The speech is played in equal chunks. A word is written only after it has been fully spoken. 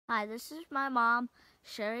Hi, this is my mom,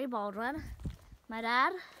 Sherry Baldwin. My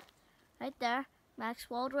dad, right there, Max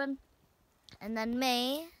Baldwin. And then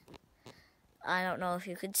me. I don't know if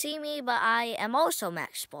you could see me, but I am also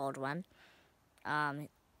Max Baldwin.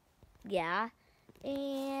 Yeah.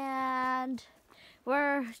 And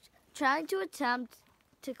we're trying to attempt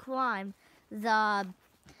to climb the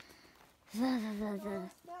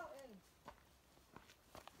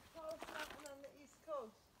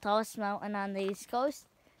tallest mountain on the East Coast.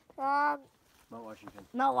 Mount Washington.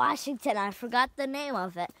 Mount Washington. I forgot the name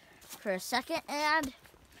of it for a second, and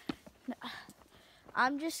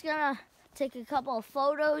I'm just gonna take a couple of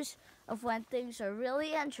photos of when things are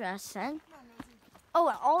really interesting. Oh,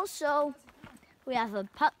 and also we have a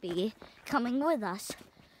puppy coming with us.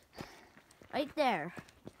 Right there.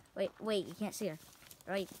 Wait, you can't see her.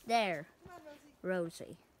 Right there.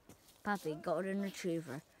 Rosie. Puppy, golden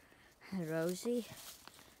retriever. Rosie,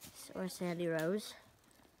 or Sandy Rose.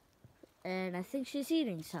 And I think she's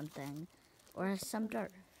eating something, or some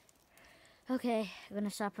dirt. Okay, I'm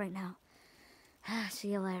gonna stop right now. See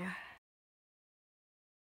you later.